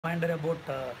reminder about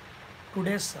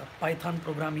today's Python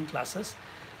programming classes.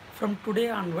 From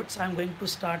today onwards, I'm going to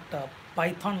start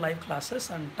Python live classes,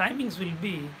 and timings will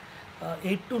be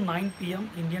 8 to 9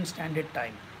 p.m. Indian Standard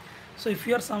Time. So if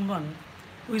you are someone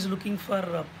who is looking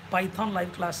for Python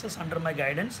live classes under my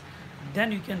guidance,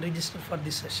 then you can register for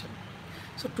this session.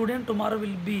 So today and tomorrow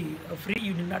will be free.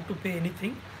 You need not to pay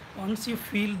anything. Once you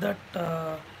feel that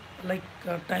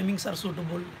timings are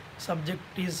suitable, subject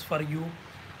is for you,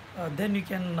 then you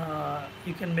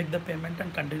can make the payment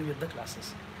and continue with the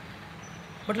classes.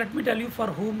 But let me tell you for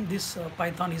whom this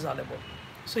Python is all about.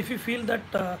 So if you feel that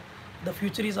the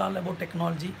future is all about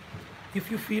technology,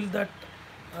 if you feel that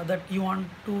you want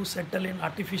to settle in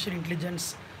artificial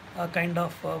intelligence kind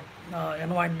of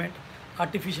environment,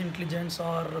 artificial intelligence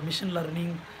or machine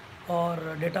learning or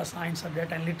data science or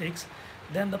data analytics,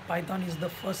 then the Python is the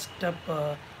first step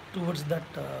towards that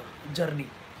journey.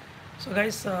 So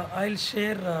guys, I'll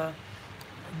share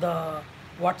the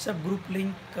WhatsApp group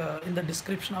link in the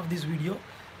description of this video.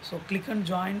 So click and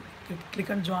join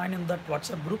in that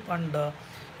WhatsApp group, and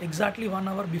exactly 1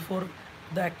 hour before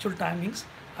the actual timings,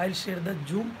 I'll share the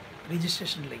Zoom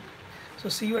registration link. So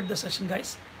see you at the session,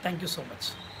 guys. Thank you so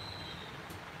much.